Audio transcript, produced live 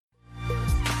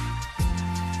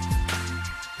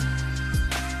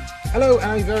Hello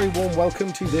and a very warm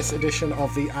welcome to this edition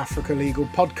of the Africa Legal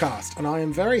Podcast. And I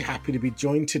am very happy to be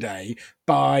joined today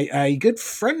by a good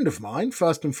friend of mine,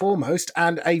 first and foremost,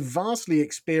 and a vastly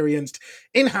experienced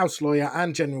in-house lawyer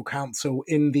and general counsel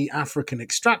in the African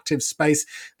extractive space,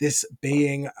 this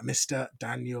being Mr.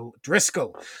 Daniel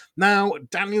Driscoll. Now,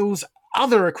 Daniel's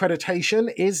other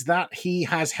accreditation is that he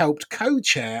has helped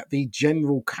co-chair the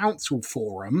General Counsel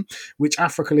Forum, which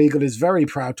Africa Legal is very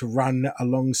proud to run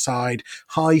alongside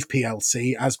Hive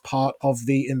PLC as part of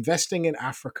the Investing in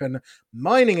African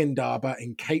Mining Indaba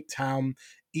in Cape Town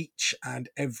each and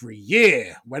every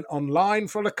year. Went online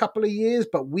for a couple of years,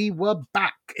 but we were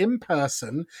back in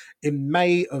person in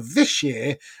May of this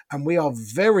year, and we are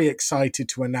very excited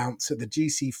to announce that the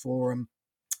GC Forum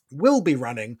will be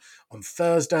running on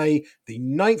Thursday, the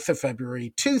 9th of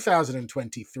February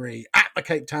 2023 at the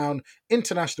Cape Town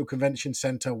International Convention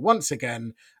Centre, once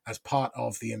again as part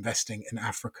of the Investing in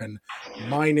African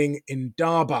Mining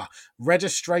Indaba.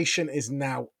 Registration is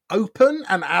now open,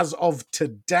 and as of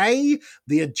today,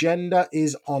 the agenda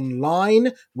is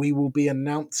online. We will be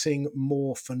announcing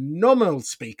more phenomenal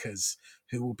speakers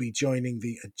who will be joining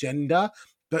the agenda.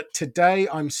 But today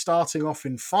I'm starting off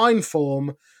in fine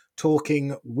form,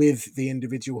 talking with the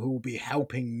individual who will be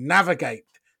helping navigate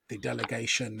the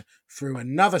delegation through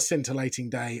another scintillating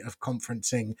day of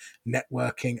conferencing,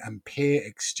 networking, and peer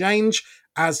exchange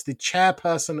as the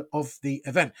chairperson of the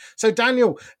event. So,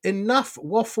 Daniel, enough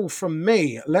waffle from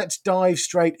me. Let's dive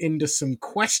straight into some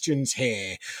questions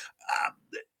here.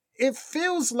 It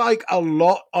feels like a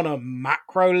lot on a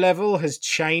macro level has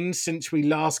changed since we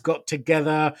last got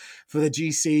together for the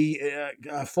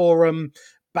GC forum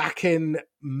back in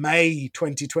May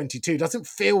 2022. Doesn't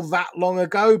feel that long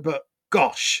ago, but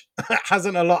gosh,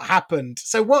 hasn't a lot happened.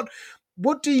 So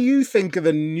what do you think are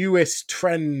the newest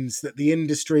trends that the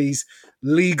industry's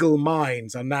legal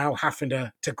minds are now having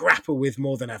to grapple with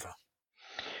more than ever?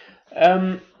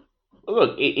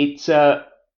 Look, it's as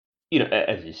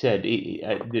you said,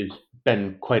 there's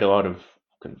been quite a lot of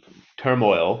kind of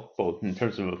turmoil, both in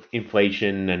terms of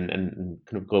inflation and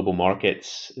kind of global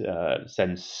markets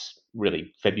since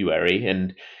really February,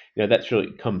 and that's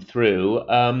really come through.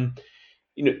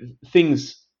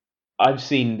 Things I've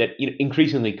seen that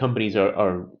increasingly companies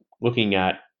are looking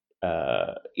at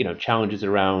challenges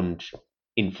around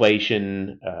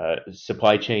inflation,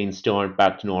 supply chains still aren't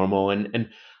back to normal, and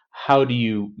how do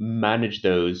you manage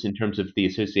those in terms of the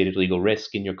associated legal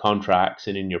risk in your contracts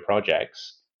and in your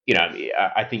projects?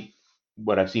 I think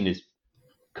what I've seen is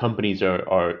companies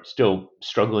are still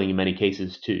struggling in many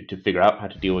cases to figure out how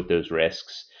to deal with those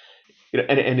risks.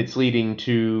 And it's leading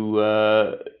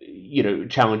to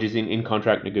challenges in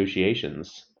contract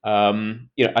negotiations.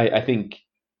 I think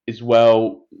as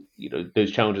well,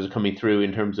 those challenges are coming through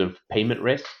in terms of payment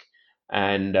risk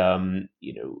and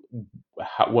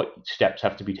what steps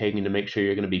have to be taken to make sure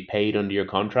you're going to be paid under your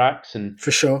contracts, and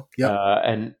For sure.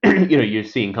 Yep. you're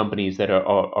seeing companies that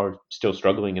are still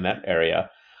struggling in that area.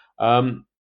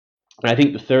 And I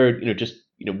think the third, just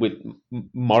with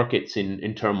markets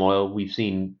in turmoil, we've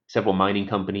seen several mining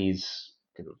companies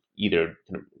either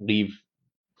leave,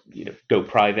 go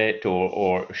private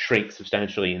or shrink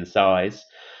substantially in size.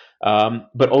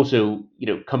 But also,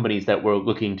 companies that were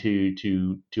looking to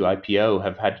IPO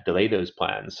have had to delay those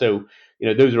plans. So,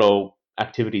 those are all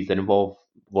activities that involve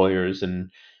lawyers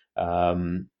and,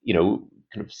 kind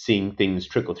of seeing things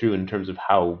trickle through in terms of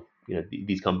how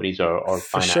these companies are For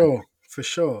financed. sure, for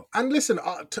sure. And listen,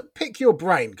 to pick your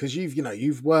brain, because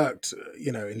you've worked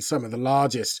in some of the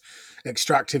largest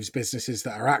extractives businesses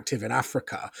that are active in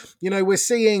Africa. We're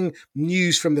seeing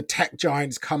news from the tech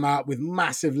giants come out with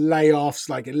massive layoffs,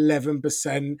 like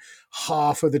 11%,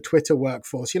 half of the Twitter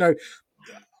workforce.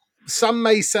 Some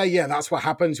may say, yeah, that's what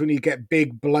happens when you get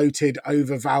big, bloated,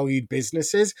 overvalued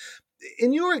businesses.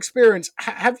 In your experience,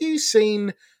 have you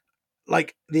seen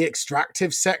like the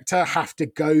extractive sector have to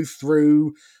go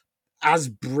through as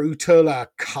brutal a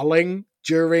culling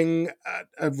during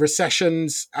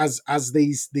recessions as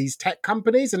these tech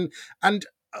companies? And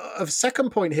a second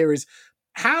point here is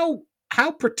how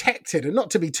protected, and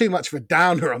not to be too much of a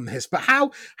downer on this, but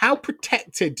how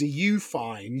protected do you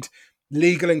find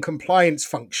legal and compliance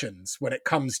functions when it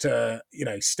comes to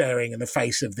staring in the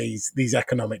face of these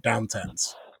economic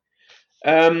downturns?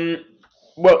 Um,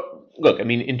 well, look, I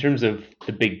mean, in terms of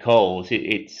the big calls,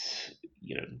 it's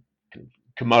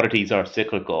commodities are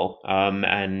cyclical,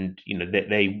 and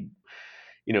they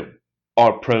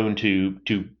are prone to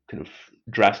kind of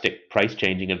drastic price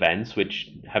changing events, which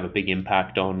have a big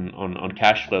impact on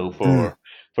cash flow Mm.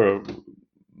 for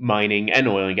mining and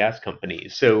oil and gas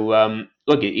companies. So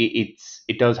look,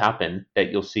 it does happen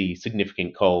that you'll see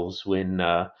significant calls when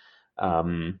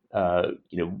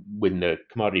when the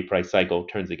commodity price cycle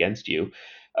turns against you.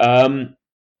 Um,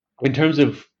 in terms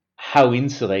of how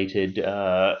insulated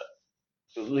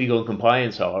legal and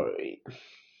compliance are,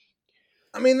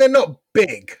 I mean, they're not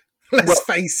big. Let's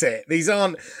well, face it; these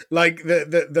aren't like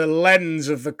the lens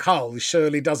of the cull.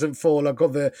 Surely doesn't fall like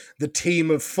on the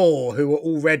team of four who are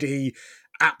already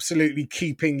absolutely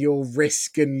keeping your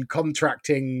risk and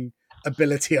contracting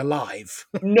ability alive.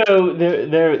 no,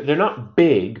 they're not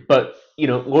big, but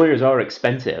lawyers are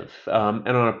expensive, and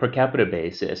on a per capita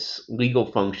basis,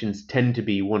 legal functions tend to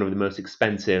be one of the most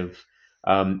expensive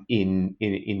in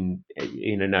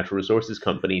a natural resources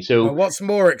company. Well, So, what's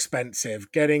more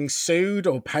expensive, getting sued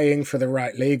or paying for the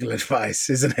right legal advice,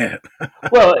 isn't it?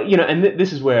 well, and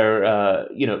this is where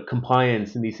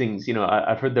compliance and these things.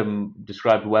 I've heard them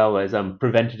described well as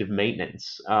preventative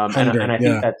maintenance, and 100, I think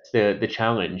yeah. that's the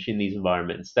challenge in these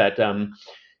environments that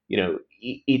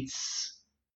it's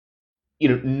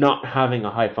not having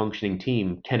a high functioning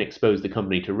team can expose the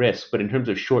company to risk. But in terms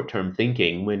of short term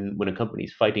thinking, when a company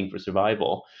is fighting for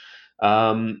survival,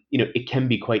 it can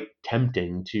be quite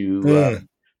tempting Mm.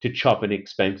 to chop an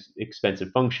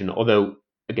expensive function. Although,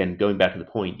 again, going back to the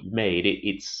point you made,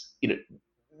 it's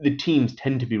the teams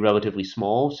tend to be relatively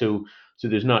small, so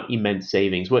there's not immense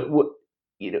savings. What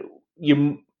you know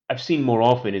you I've seen more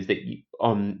often is that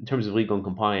on in terms of legal and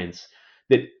compliance,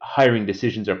 that hiring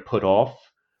decisions are put off,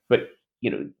 but you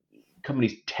know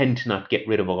companies tend to not get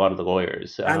rid of a lot of the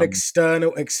lawyers. And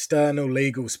external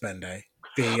legal spending.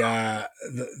 The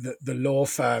law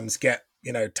firms get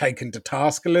taken to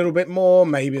task a little bit more.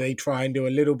 Maybe they try and do a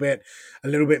little bit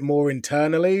more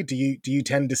internally. Do you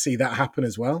tend to see that happen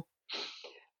as well?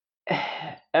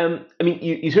 I mean,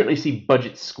 you certainly see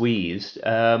budgets squeezed.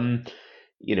 Kind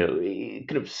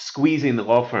of squeezing the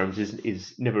law firms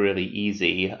is never really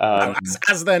easy. No,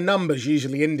 as their numbers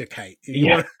usually indicate.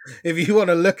 Yeah, If you want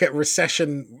to look at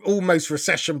almost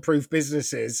recession-proof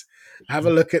businesses, have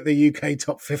a look at the UK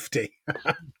top 50.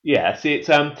 yeah. See, it's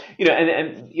yeah,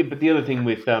 but the other thing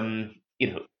with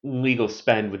legal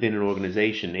spend within an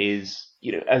organization is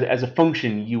as a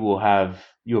function you will have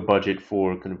your budget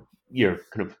for kind of your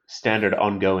kind of standard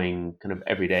ongoing kind of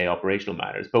everyday operational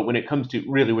matters. But when it comes to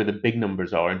really where the big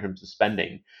numbers are in terms of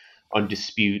spending on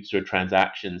disputes or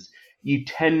transactions, you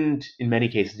tend in many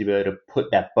cases to be able to put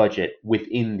that budget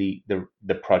within the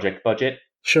project budget.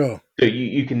 Sure. So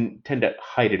you can tend to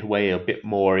hide it away a bit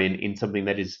more in something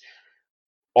that is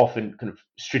often kind of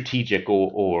strategic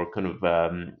or kind of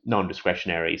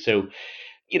non-discretionary. So,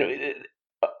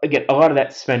 again, a lot of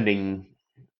that spending,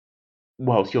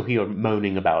 whilst you'll hear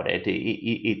moaning about it,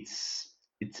 it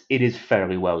is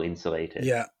fairly well insulated.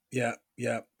 Yeah, yeah,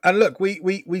 yeah. And look,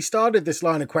 we started this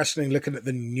line of questioning looking at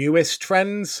the newest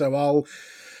trends. So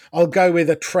I'll go with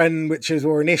a trend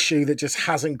or an issue that just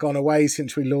hasn't gone away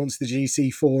since we launched the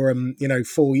GC forum,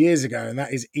 4 years ago, and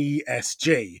that is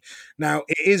ESG. Now,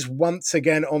 it is once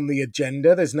again on the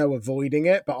agenda. There's no avoiding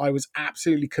it, but I was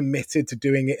absolutely committed to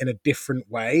doing it in a different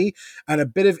way. And a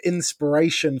bit of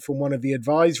inspiration from one of the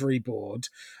advisory board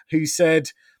who said,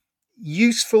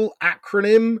 useful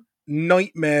acronym,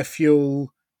 nightmare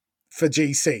fuel for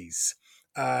GCs.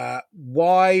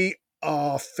 Why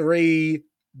are three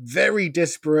very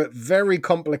disparate, very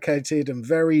complicated, and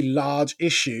very large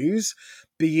issues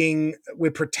we're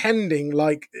pretending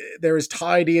like they're as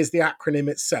tidy as the acronym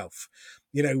itself?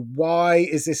 Why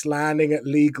is this landing at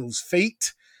legal's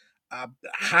feet?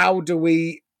 How do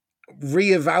we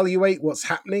reevaluate what's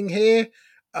happening here?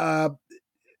 Hot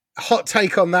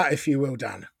take on that, if you will,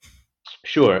 Dan.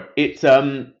 Sure, it's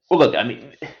well, look, I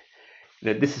mean,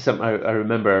 this is something I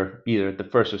remember either at the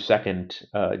first or second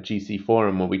GC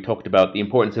forum where we talked about the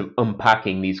importance of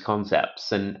unpacking these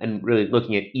concepts and really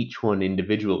looking at each one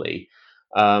individually.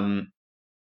 Um,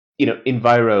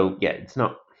 Enviro, yeah, it's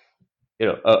not,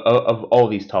 of all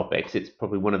these topics, it's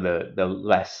probably one of the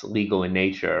less legal in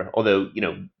nature. Although,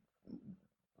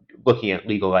 looking at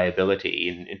legal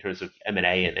liability in terms of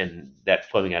M&A and that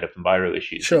flowing out of Enviro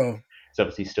issues Sure. is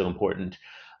obviously still important.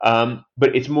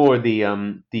 But it's more the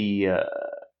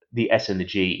S and the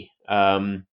G.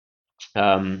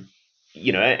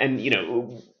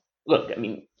 Look, I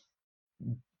mean,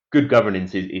 good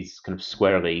governance is kind of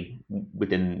squarely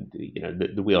within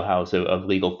the wheelhouse of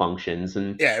legal functions,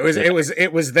 and Yeah,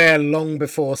 it was there long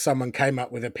before someone came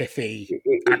up with a pithy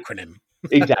acronym.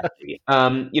 exactly.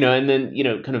 And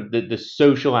then kind of the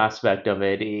social aspect of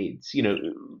it. It's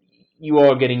you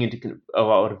are getting into kind of a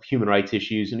lot of human rights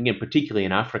issues, and again, particularly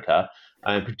in Africa,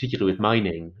 and particularly with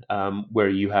mining, where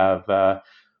you have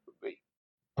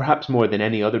perhaps more than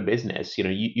any other business,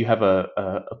 you have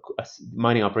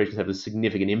mining operations have a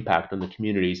significant impact on the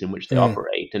communities in which they Mm.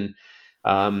 operate, and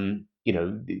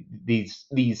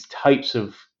these types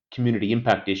of community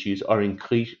impact issues are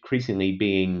increasingly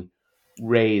being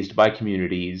raised by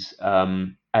communities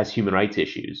as human rights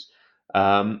issues,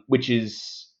 which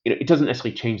is, it doesn't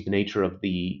necessarily change the nature of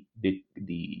the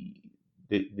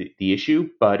issue,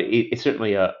 but it's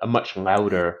certainly a much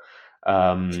louder.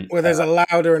 Well, there's a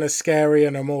louder and a scary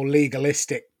and a more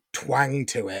legalistic twang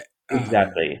to it,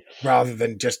 Exactly. rather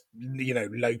than just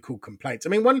local complaints. I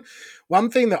mean, one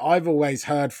thing that I've always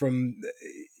heard from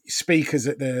speakers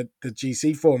at the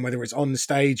GC forum, whether it's on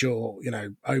stage or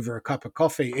over a cup of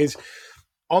coffee, is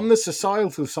on the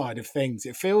societal side of things.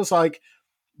 It feels like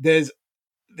there's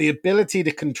the ability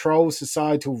to control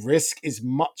societal risk is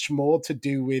much more to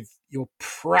do with your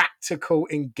practical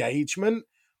engagement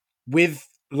with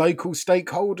local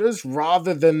stakeholders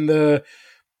rather than the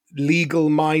legal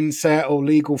mindset or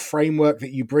legal framework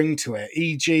that you bring to it.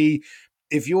 E.g.,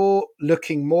 if you're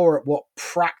looking more at what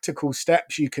practical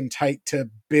steps you can take to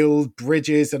build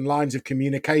bridges and lines of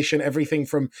communication, everything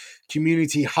from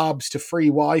community hubs to free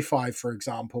Wi-Fi, for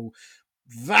example,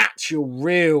 that's your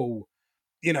real,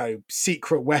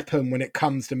 secret weapon when it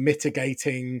comes to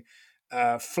mitigating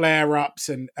flare-ups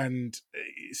and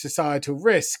societal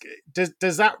risk.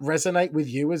 Does that resonate with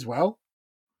you as well?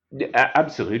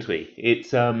 Absolutely.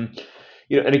 It's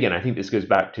and again, I think this goes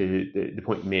back to the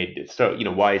point you made at the start.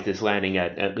 Why is this landing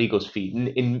at legal's feet?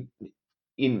 And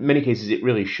in many cases, it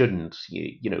really shouldn't.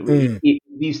 Mm.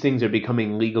 These things are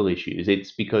becoming legal issues.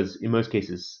 It's because in most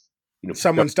cases,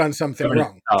 Someone's done something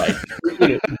government wrong. side,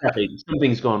 exactly,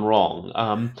 something's gone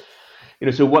wrong.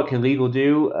 So what can legal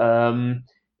do?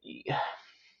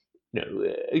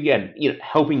 Again,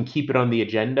 helping keep it on the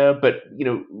agenda, but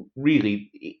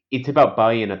really, it's about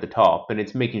buy-in at the top, and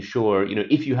it's making sure,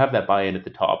 if you have that buy-in at the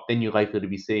top, then you're likely to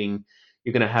be seeing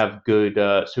you're going to have good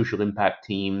social impact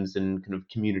teams and kind of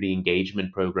community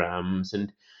engagement programs,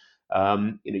 and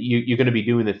you're going to be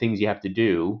doing the things you have to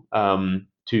do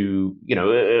to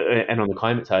and on the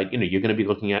climate side, you're going to be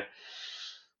looking at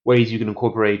ways you can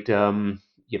incorporate wind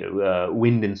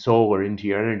and solar into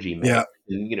your energy Yeah.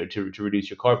 mix, and to reduce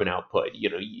your carbon output.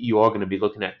 You are going to be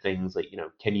looking at things like,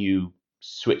 can you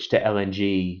switch to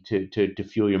LNG to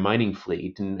fuel your mining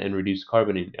fleet and reduce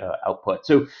carbon output.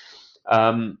 So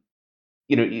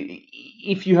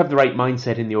if you have the right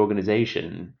mindset in the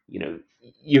organization,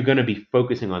 you're going to be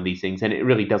focusing on these things, and it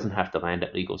really doesn't have to land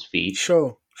at legal's feet.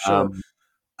 Sure, sure. Um,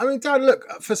 I mean, Dan, look,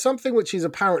 for something which is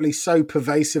apparently so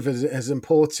pervasive as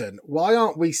important, why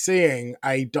aren't we seeing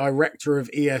a director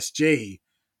of ESG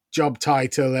job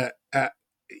title at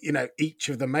each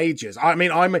of the majors? I mean,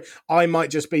 I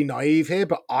might just be naive here,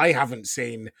 but I haven't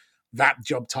seen that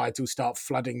job title start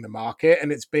flooding the market,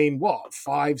 and it's been what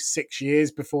 5-6 years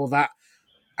before that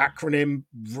acronym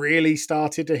really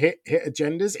started to hit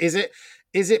agendas.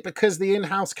 Is it because the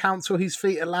in-house counsel whose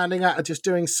feet are landing at are just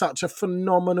doing such a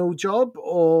phenomenal job,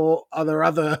 or are there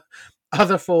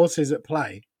other forces at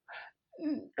play?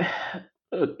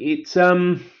 Look, it's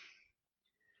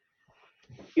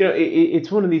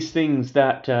it's one of these things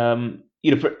that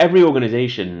for every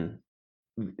organization,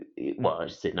 well, I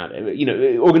should say not,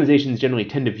 organizations generally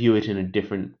tend to view it in a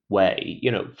different way.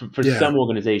 For Yeah, some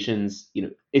organizations,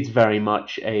 it's very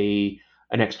much an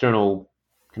external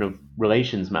kind of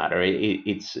relations matter.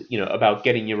 It's about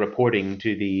getting your reporting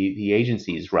to the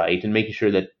agencies right, and making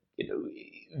sure that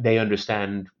they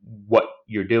understand what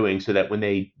you're doing, so that when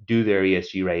they do their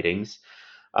ESG ratings,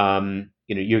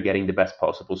 you're getting the best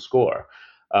possible score.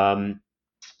 Um,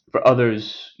 for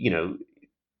others,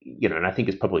 and I think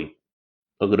it's probably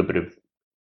a little bit of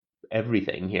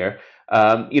everything here.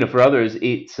 For others,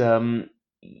 it's something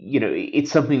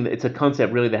it's a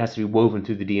concept really that has to be woven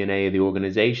through the DNA of the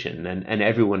organization, and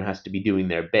everyone has to be doing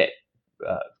their bit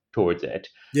uh, towards it.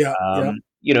 yeah,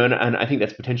 yeah, And I think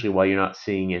that's potentially why you're not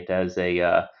seeing it as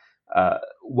a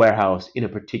warehouse in a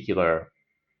particular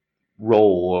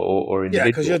role or yeah.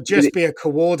 Because individual. you'll just be a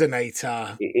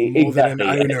coordinator more than an Exactly,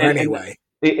 owner, and anyway.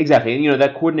 exactly, and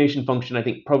that coordination function, I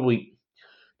think probably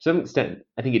to some extent,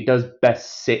 I think it does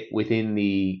best sit within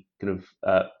the kind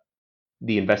of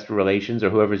the investor relations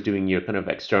or whoever's doing your kind of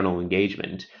external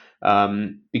engagement,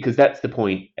 because that's the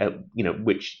point at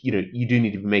which you do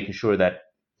need to be making sure that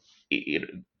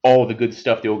all the good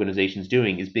stuff the organization's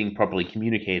doing is being properly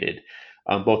communicated,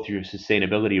 both through your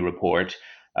sustainability report,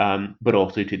 but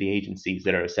also to the agencies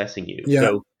that are assessing you. Yeah,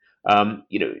 So um,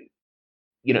 you know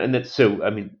and that's so. I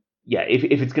mean, yeah, if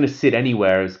it's going to sit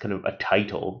anywhere as kind of a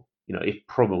title, it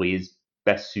probably is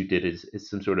best suited as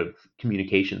some sort of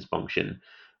communications function.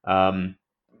 Um,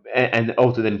 and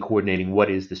also then coordinating what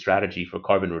is the strategy for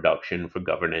carbon reduction, for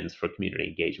governance, for community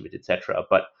engagement, etc.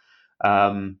 But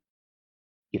um,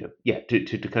 yeah, to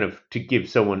kind of to give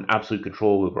someone absolute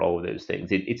control over all of those things,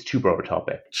 it's too broad a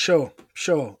topic. Sure,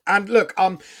 sure. And look,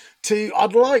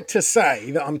 I'd like to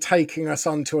say that I'm taking us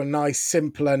onto a nice,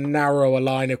 simpler, narrower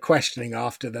line of questioning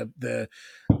after the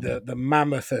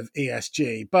mammoth of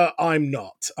ESG, but I'm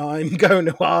not. I'm going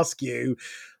to ask you,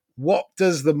 what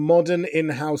does the modern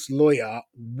in-house lawyer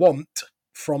want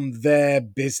from their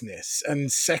business?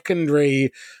 And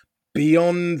secondary,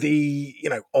 beyond the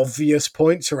obvious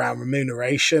points around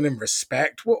remuneration and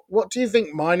respect, what do you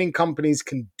think mining companies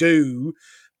can do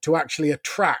to actually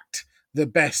attract the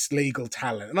best legal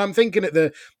talent? And I'm thinking at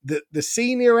the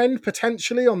senior end,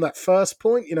 potentially, on that first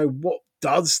point, what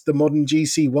does the modern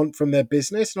GC want from their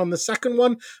business? And on the second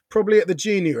one, probably at the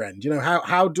junior end,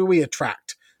 how do we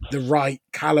attract the right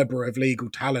caliber of legal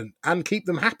talent and keep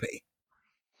them happy?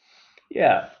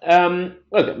 Yeah.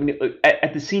 Look, I mean, look,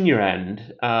 at the senior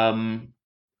end,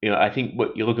 I think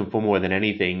what you're looking for more than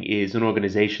anything is an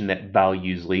organization that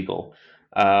values legal.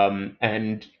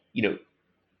 And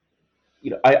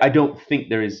I don't think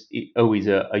there is always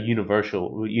a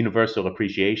universal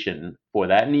appreciation for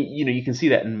that, and you can see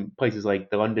that in places like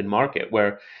the London market,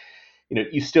 where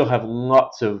you still have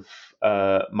lots of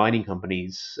mining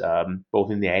companies,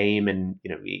 both in the AIM and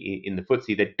in the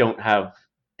FTSE, that don't have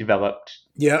developed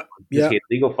Yeah, yeah. sophisticated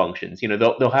legal functions.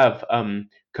 They'll have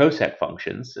COSEC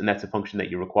functions, and that's a function that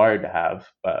you're required to have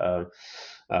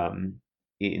um,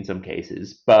 in some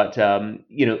cases. But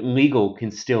legal can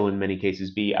still, in many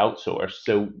cases, be outsourced.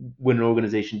 So when an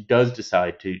organization does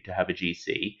decide to have a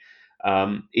GC,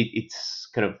 it's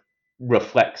kind of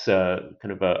reflects a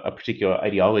kind of a particular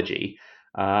ideology.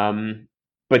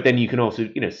 But then you can also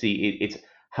see it's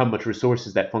how much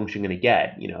resources that function going to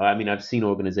get. I mean, I've seen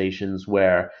organizations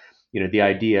where the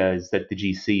idea is that the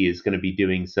GC is going to be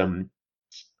doing some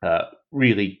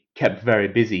really kept very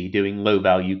busy doing low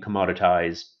value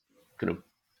commoditized kind of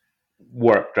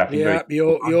work, drafting very Yeah,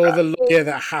 you're the lawyer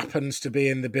that happens to be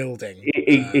in the building.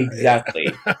 Yeah. exactly.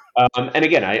 And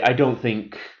again, I don't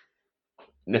think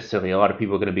necessarily a lot of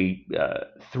people are going to be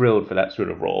thrilled for that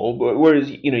sort of role. Whereas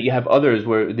you have others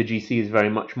where the GC is very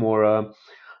much more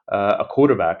a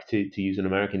quarterback, to use an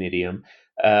American idiom,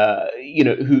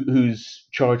 who's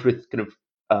charged with kind of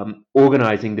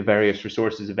organizing the various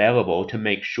resources available to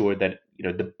make sure that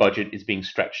the budget is being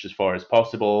stretched as far as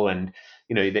possible, and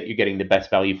that you're getting the best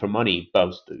value for money,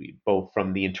 both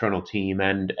from the internal team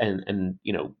and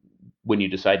when you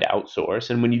decide to outsource,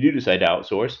 and when you do decide to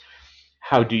outsource,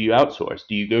 how do you outsource?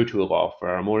 Do you go to a law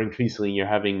firm, or increasingly you're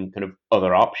having kind of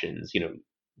other options? Kind of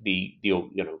the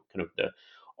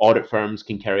audit firms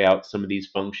can carry out some of these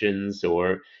functions,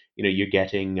 or you're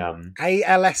getting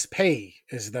ALSP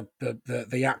is the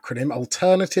acronym,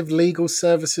 Alternative Legal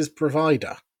Services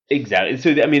Provider. exactly.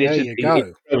 So I mean, There you it's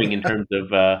go. growing in terms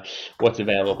of what's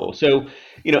available. So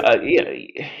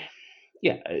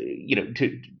yeah,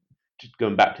 to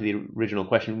going back to the original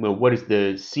question, well, what is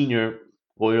the senior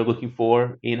lawyer looking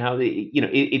for in how they,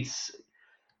 it's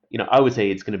I would say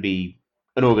it's going to be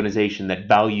an organization that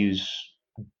values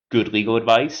good legal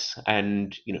advice,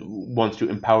 and wants to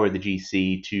empower the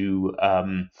GC to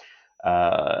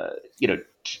uh,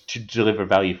 to deliver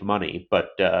value for money,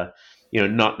 but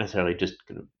not necessarily just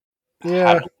kind of have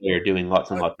Yeah, a lawyer doing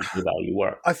lots and I, lots of low value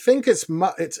work. I think it's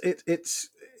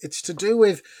to do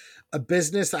with a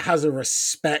business that has a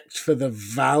respect for the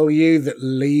value that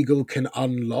legal can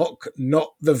unlock,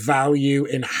 not the value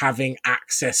in having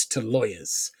access to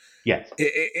lawyers. Yes.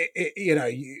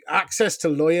 Access to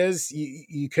lawyers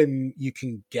you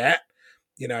can get,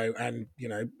 and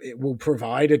it will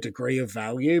provide a degree of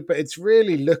value, but it's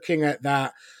really looking at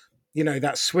that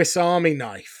Swiss Army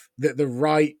knife that the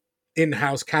right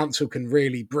in-house counsel can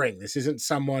really bring. This isn't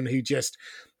someone who just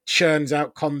churns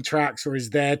out contracts or is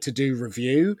there to do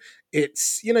review.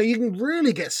 It's, you can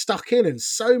really get stuck in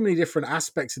so many different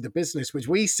aspects of the business, which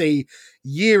we see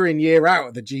year in, year out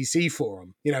at the GC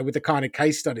forum, with the kind of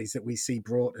case studies that we see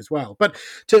brought as well. But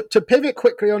to pivot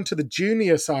quickly onto the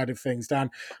junior side of things,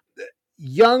 Dan,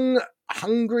 young,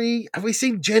 hungry, have we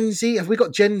seen Gen Z? Have we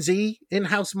got Gen Z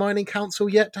in-house mining council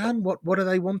yet, Dan? What are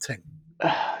they wanting?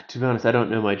 To be honest, I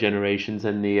don't know my generations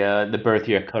and the birth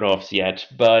year cutoffs yet,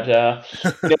 but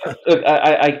look,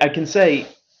 I can say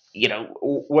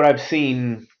what I've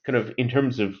seen kind of in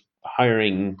terms of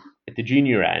hiring at the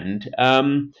junior end.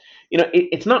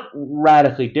 It's not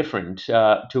radically different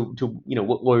to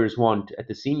what lawyers want at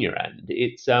the senior end.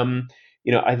 It's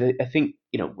I think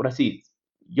what I see,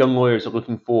 young lawyers are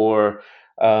looking for.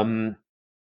 Um,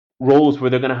 roles where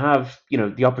they're going to have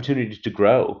the opportunity to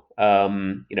grow,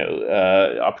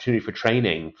 opportunity for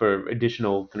training, for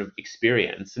additional kind of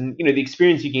experience, and the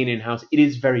experience you gain in house, it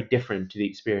is very different to the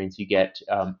experience you get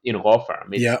in a law firm.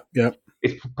 Yeah, yeah.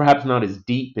 It's perhaps not as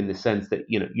deep in the sense that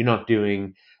you're not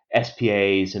doing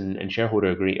SPAs and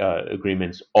shareholder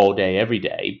agreements all day every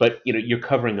day, but you're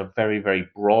covering a very, very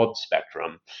broad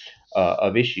spectrum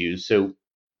of issues. So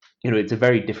it's a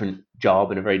very different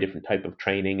job and a very different type of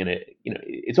training, and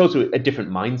it's also a different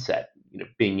mindset.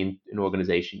 Being in an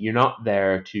organization, you're not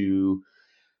there to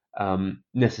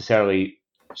necessarily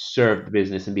serve the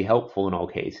business and be helpful in all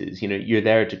cases. You're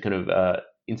there to kind of,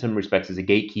 in some respects, as a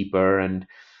gatekeeper, and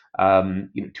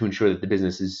to ensure that the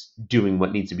business is doing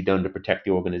what needs to be done to protect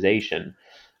the organization.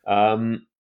 And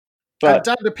But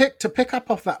Dan, to pick up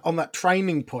off that on that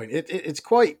training point, it's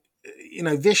quite,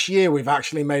 this year we've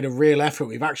actually made a real effort.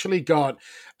 We've actually got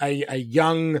a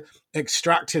young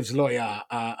extractives lawyer,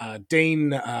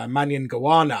 Dean Manyan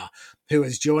Gawana, who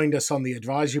has joined us on the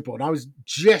advisory board. And I was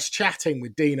just chatting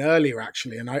with Dean earlier,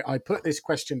 actually, and I put this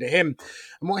question to him.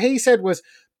 And what he said was,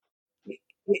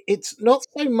 it's not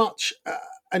so much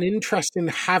an interest in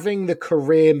having the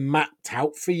career mapped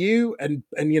out for you, and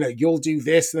you'll do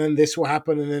this, and then this will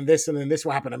happen, and then this, and then this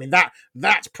will happen. I mean,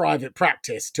 that's private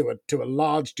practice to a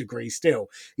large degree still.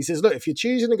 He says, look, if you're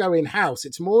choosing to go in house,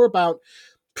 it's more about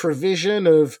provision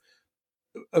of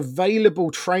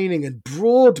available training and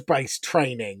broad-based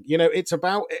training. It's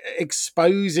about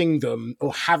exposing them,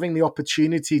 or having the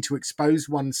opportunity to expose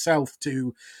oneself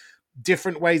to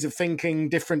different ways of thinking,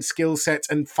 different skill sets,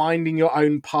 and finding your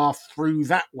own path through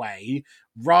that way,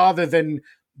 rather than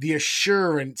the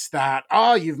assurance that,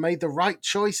 you've made the right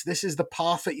choice. This is the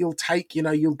path that you'll take.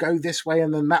 You'll go this way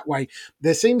and then that way.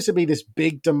 There seems to be this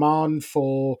big demand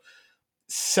for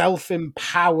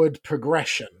self-empowered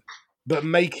progression, but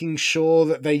making sure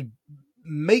that they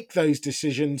make those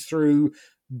decisions through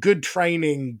good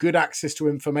training, good access to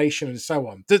information, and so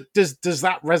on. Does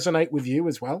that resonate with you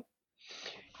as well?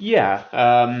 yeah,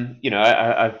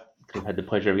 I've kind of had the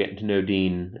pleasure of getting to know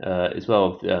Dean as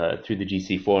well through the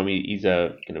GC Forum. He's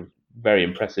a kind of very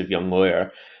impressive young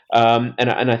lawyer, and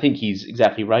I think he's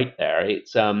exactly right there.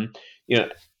 It's and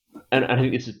I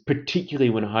think this is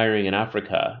particularly when hiring in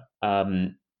Africa.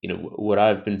 What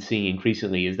I've been seeing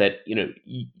increasingly is that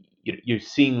you're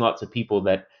seeing lots of people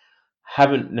that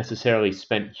haven't necessarily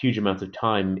spent huge amounts of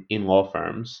time in law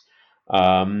firms,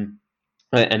 um,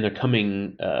 and they're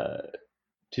coming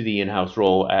to the in-house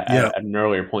role Yeah. at an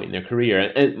earlier point in their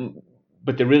career,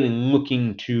 but they're really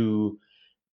looking to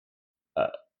uh,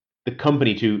 the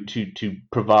company to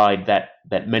provide that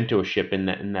mentorship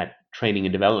and that training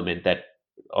and development that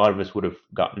a lot of us would have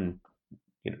gotten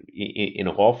in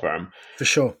a law firm. For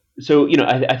sure. So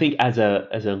I think as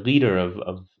a leader of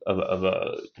a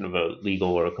kind of a legal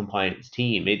or a compliance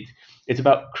team, it's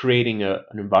about creating an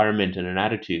environment and an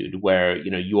attitude where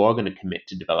you are going to commit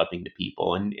to developing the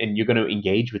people, and you're going to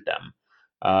engage with them.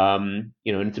 And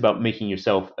it's about making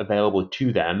yourself available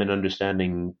to them and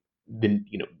understanding the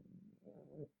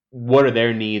what are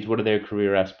their needs, what are their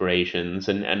career aspirations,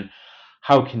 and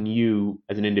how can you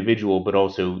as an individual, but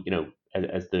also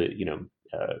as the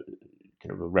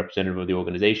kind of a representative of the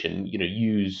organization,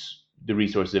 use the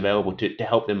resources available to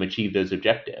help them achieve those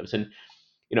objectives. And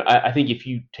I think if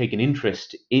you take an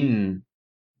interest in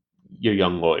your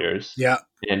young lawyers Yeah.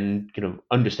 and kind of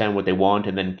understand what they want,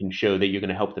 and then can show that you're going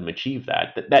to help them achieve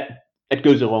that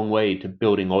goes a long way to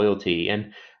building loyalty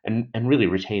and really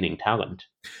retaining talent.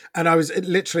 And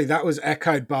that was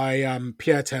echoed by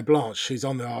Pierre Terblanche, who's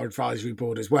on our advisory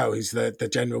board as well. He's the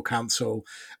general counsel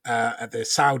at the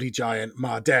Saudi giant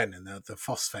Ma'aden and the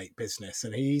phosphate business.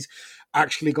 And he's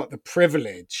actually got the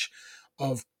privilege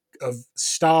of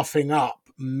staffing up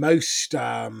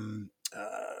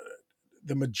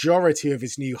the majority of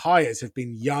his new hires have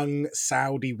been young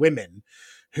Saudi women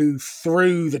who,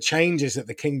 through the changes that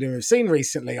the kingdom have seen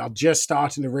recently, are just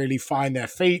starting to really find their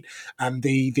feet, and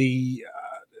the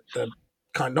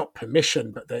kind, not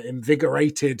permission, but the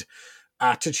invigorated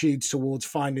attitudes towards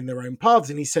finding their own paths.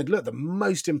 And he said, look, the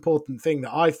most important thing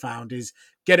that I found is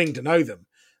getting to know them,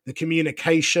 the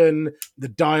communication, the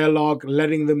dialogue,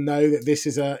 letting them know that this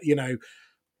is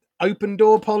open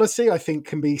door policy, I think,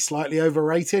 can be slightly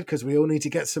overrated, because we all need to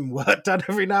get some work done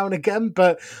every now and again.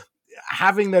 But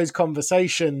having those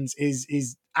conversations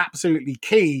is absolutely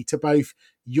key to both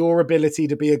your ability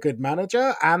to be a good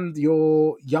manager and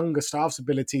your younger staff's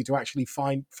ability to actually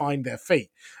find their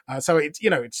feet. So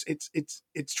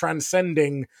it's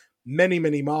transcending many,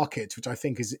 many markets, which I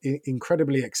think is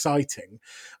incredibly exciting.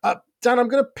 Dan, I'm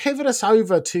going to pivot us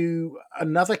over to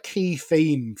another key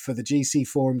theme for the GC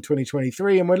Forum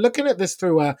 2023. And we're looking at this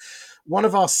through one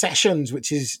of our sessions,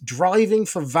 which is driving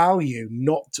for value,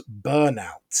 not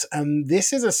burnout. And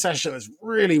this is a session that's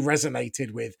really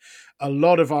resonated with a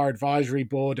lot of our advisory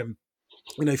board. And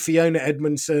Fiona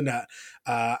Edmondson at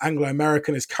Anglo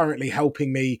American is currently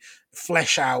helping me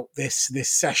flesh out this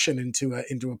session into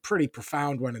a pretty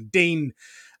profound one. And Dean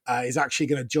is actually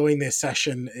going to join this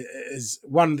session as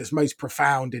one that's most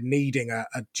profound in needing a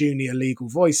junior legal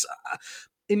voice.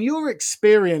 In your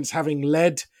experience, having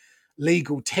led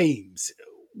legal teams,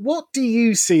 what do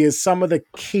you see as some of the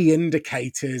key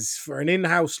indicators for an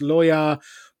in-house lawyer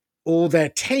or their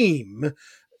team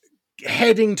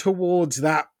heading towards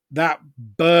that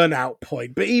burnout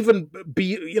point, but even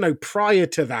prior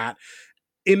to that,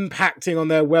 impacting on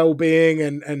their well-being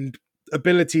and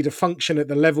ability to function at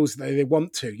the levels that they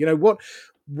want to?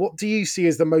 What do you see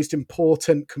as the most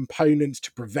important components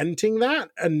to preventing that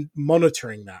and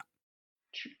monitoring that?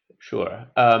 Sure.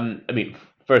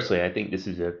 Firstly, I think this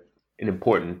is an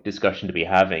important discussion to be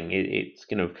having. It's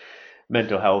kind of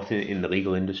mental health in the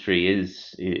legal industry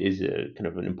is a kind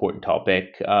of an important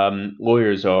topic.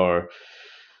 Lawyers are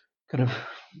kind of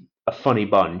a funny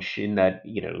bunch in that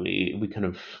we kind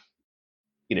of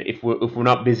if we're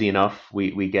not busy enough,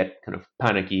 we get kind of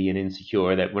panicky and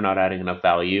insecure that we're not adding enough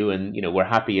value, and we're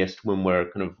happiest when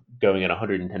we're kind of going at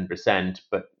 110%,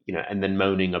 but and then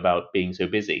moaning about being so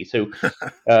busy. So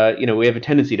we have a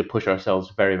tendency to push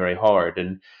ourselves very, very hard,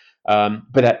 and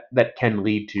but that can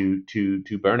lead to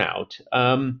burnout.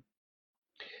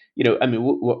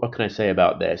 What can I say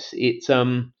about this? It's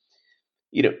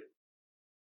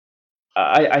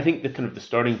I think the kind of the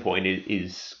starting point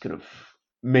is kind of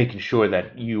making sure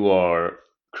that you are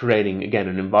creating again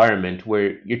an environment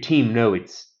where your team know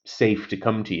it's safe to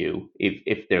come to you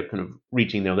if they're kind of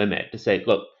reaching their limit, to say,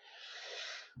 look,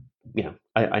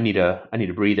 I need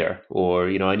a breather, or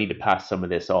I need to pass some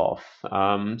of this off.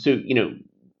 Kind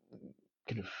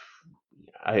of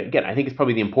I think it's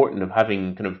probably the importance of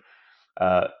having kind of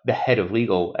the head of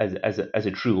legal as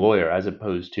a true lawyer, as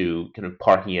opposed to kind of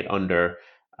parking it under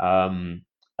um,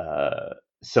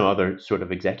 some other sort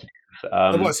of executive.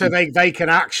 So they can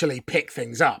actually pick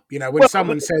things up. When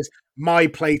someone says my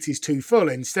plate is too full,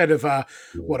 instead of a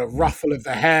ruffle of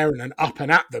the hair and an up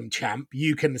and at them champ,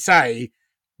 you can say,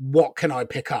 what can I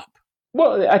pick up?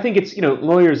 Well, I think it's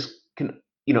lawyers can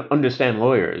understand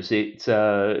lawyers. It's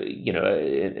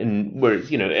and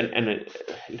whereas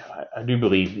I do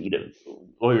believe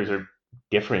lawyers are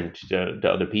different to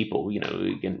other people.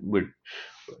 Again, we're,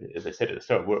 as I said at the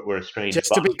start, we're a strange.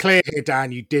 Just to be clear here,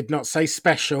 Dan, you did not say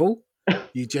special.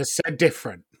 You just said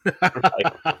different. But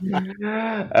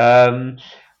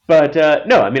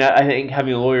no, I think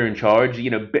having a lawyer in charge,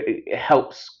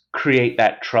 helps create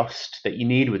that trust that you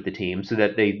need with the team, so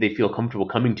that they feel comfortable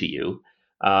coming to you.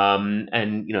 And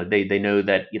they know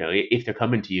that if they're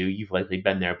coming to you, you've likely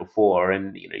been there before,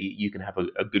 and you can have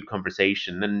a good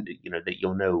conversation, and that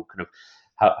you'll know kind of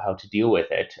how to deal with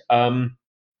it.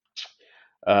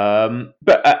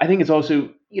 But I think it's also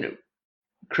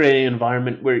create an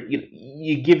environment where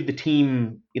you give the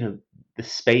team the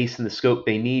space and the scope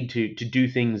they need to do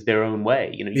things their own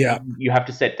way. You have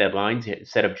to set deadlines, you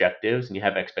set objectives, and you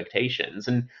have expectations,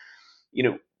 and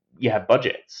you have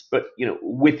budgets. But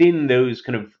within those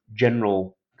kind of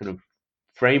general kind of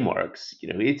frameworks,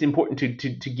 it's important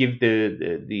to give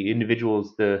the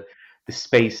individuals the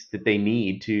space that they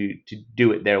need to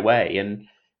do it their way. And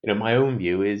my own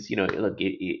view is, look,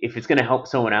 if it's going to help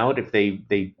someone out, if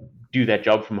they do that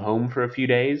job from home for a few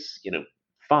days,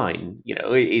 fine.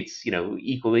 It's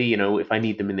equally, if I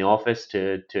need them in the office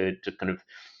to kind of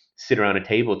sit around a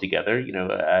table together,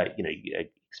 I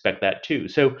expect that too.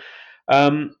 So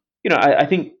I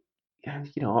think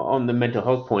on the mental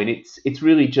health point, it's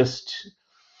really just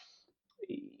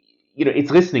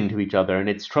it's listening to each other, and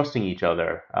it's trusting each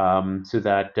other, so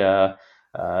that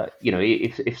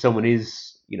if someone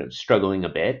is struggling a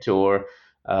bit, or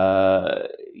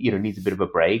needs a bit of a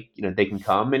break, they can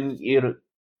come, and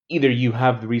either you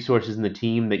have the resources in the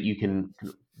team that you can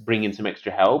bring in some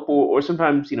extra help, or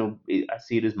sometimes I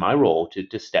see it as my role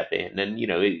to step in, and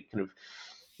it kind of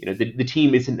the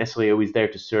team isn't necessarily always there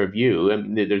to serve you. I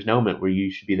mean, there's no moment where you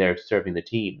should be there serving the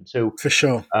team. So for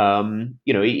sure,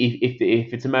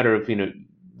 if it's a matter of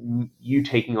you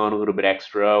taking on a little bit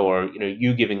extra, or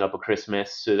you giving up a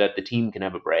Christmas so that the team can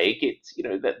have a break, it's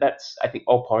that's I think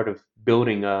all part of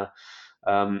building a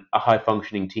high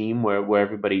functioning team where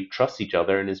everybody trusts each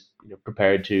other and is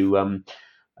prepared to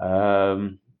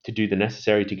to do the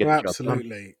necessary to get Well, the job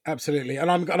done. absolutely. And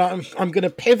I'm going to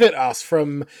pivot us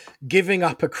from giving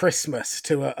up a Christmas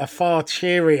to a far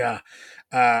cheerier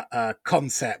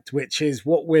concept, which is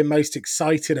what we're most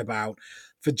excited about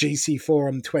for GC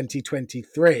Forum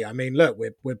 2023. I mean, look,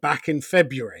 we're back in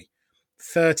February,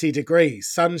 30 degrees,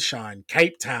 sunshine,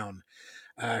 Cape Town,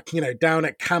 down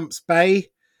at Camps Bay,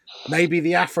 maybe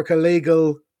the Africa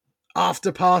Legal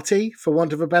after party, for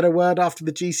want of a better word, after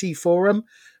the GC Forum.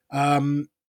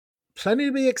 Plenty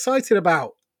to be excited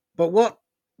about. But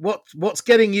what's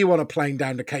getting you on a plane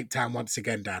down to Cape Town once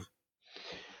again, Dan?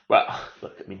 Well,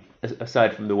 look, I mean,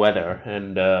 aside from the weather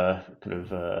and I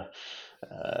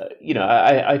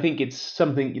think it's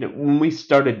something, when we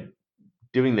started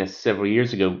doing this several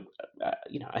years ago,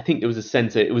 I think there was a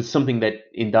sense that it was something that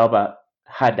Indaba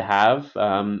had to have.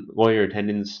 Lawyer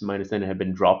attendance, my understanding, had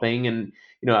been dropping, and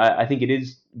I think it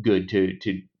is good to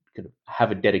kind of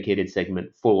have a dedicated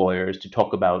segment for lawyers to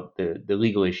talk about the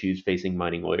legal issues facing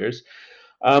mining lawyers.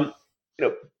 Um,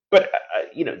 but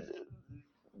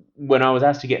when I was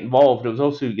asked to get involved, it was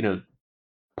also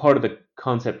part of the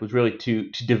concept was really to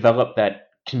develop that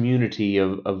community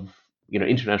of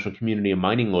international community of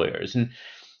mining lawyers. And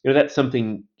that's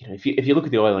something, if you look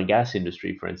at the oil and gas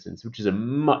industry, for instance, which is a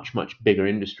much bigger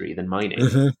industry than mining.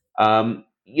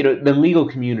 The legal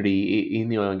community in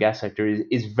the oil and gas sector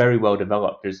is very well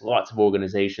developed. There's lots of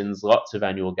organizations, lots of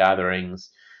annual gatherings.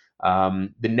 The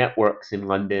networks in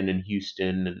London and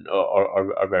Houston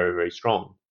are very, very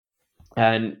strong.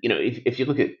 And if you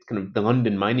look at kind of the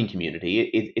London mining community,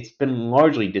 it's been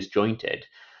largely disjointed,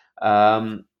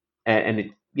 and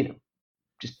it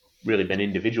just really been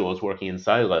individuals working in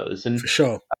silos. And for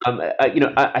sure,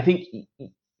 I think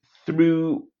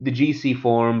through the GC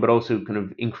Forum, but also kind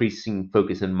of increasing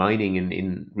focus in mining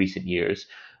in recent years,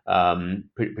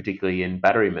 particularly in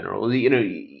battery minerals,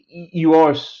 you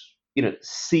are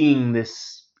seeing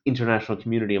this international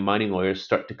community of mining lawyers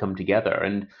start to come together.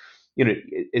 And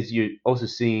as you're also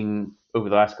seeing over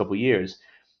the last couple of years,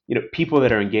 people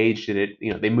that are engaged in it,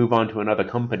 they move on to another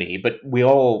company, but we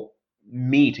all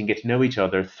meet and get to know each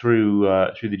other through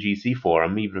the GC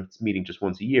Forum, even if it's meeting just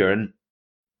once a year, and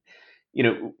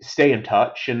stay in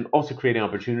touch, and also creating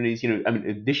opportunities. I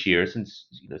mean, this year, since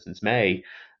May,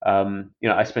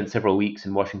 I spent several weeks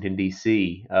in Washington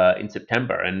D.C. In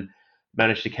September, and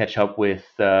managed to catch up with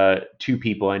two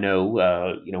people I know.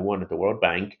 One at the World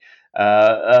Bank,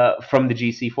 from the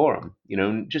GC Forum.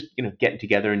 Just getting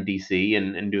together in DC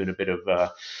and doing a bit of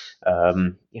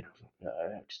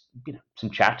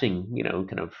some chatting.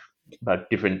 Kind of about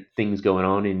different things going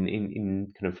on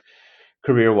in kind of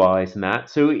career wise and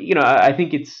that. So I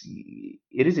think it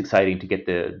is exciting to get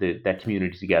that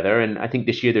community together, and I think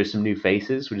this year there's some new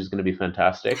faces, which is going to be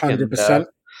fantastic. 100%.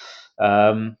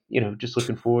 And just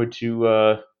looking forward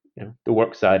to the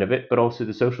work side of it, but also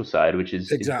the social side, which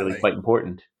is really quite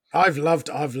important. I've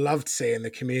loved seeing the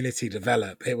community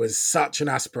develop. It was such an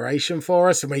aspiration for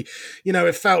us. And we,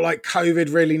 it felt like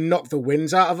COVID really knocked the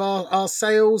winds out of our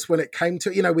sails when it came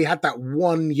to, we had that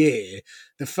 1 year,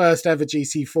 the first ever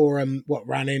GC Forum,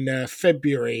 ran in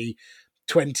February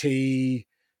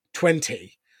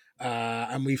 2020.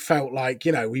 And we felt like,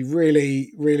 we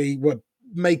really, really were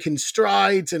making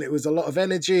strides, and it was a lot of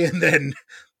energy, and then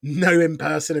no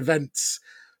in-person events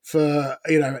for,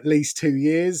 at least 2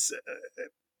 years.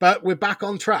 But we're back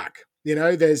on track.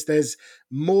 There's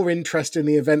more interest in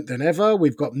the event than ever.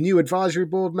 We've got new advisory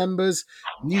board members,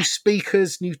 new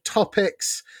speakers, new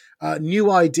topics, new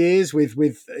ideas with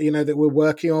that we're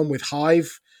working on with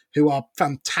Hive, who are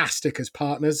fantastic as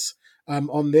partners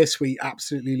on this. We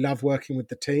absolutely love working with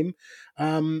the team.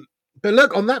 But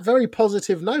look, on that very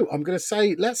positive note, I'm going to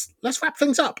say let's wrap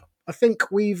things up. I think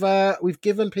we've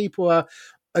given people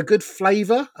a good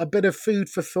flavour, a bit of food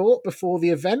for thought before the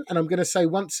event. And I'm going to say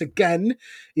once again,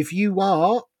 if you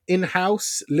are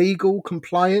in-house, legal,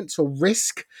 compliance or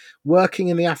risk working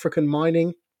in the African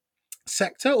mining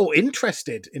sector, or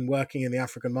interested in working in the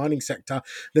African mining sector,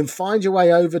 then find your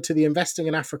way over to the Investing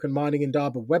in African Mining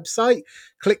Indaba website,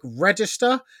 click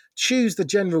register, choose the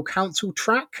General Counsel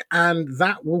track, and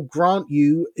that will grant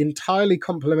you entirely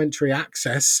complimentary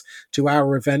access to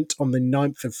our event on the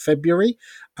 9th of February.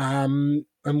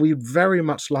 And we'd very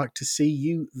much like to see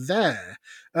you there.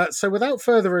 So without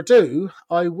further ado,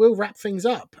 I will wrap things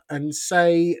up and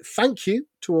say thank you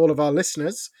to all of our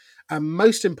listeners. And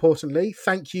most importantly,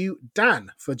 thank you,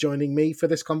 Dan, for joining me for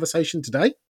this conversation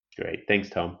today. Great. Thanks,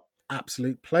 Tom.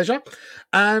 Absolute pleasure.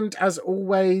 And as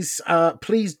always,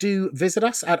 please do visit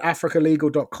us at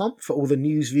africalegal.com for all the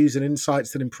news, views and insights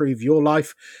that improve your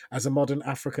life as a modern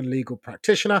African legal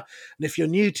practitioner. And if you're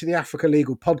new to the Africa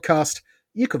Legal podcast,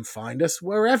 you can find us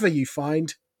wherever you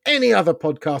find any other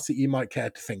podcasts that you might care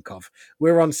to think of.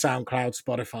 We're on SoundCloud,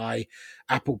 Spotify,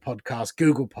 Apple Podcasts,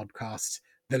 Google Podcasts.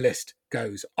 The list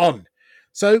goes on.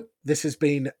 So this has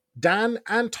been Dan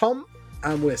and Tom,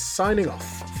 and we're signing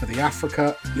off for the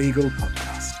Africa Legal Podcast.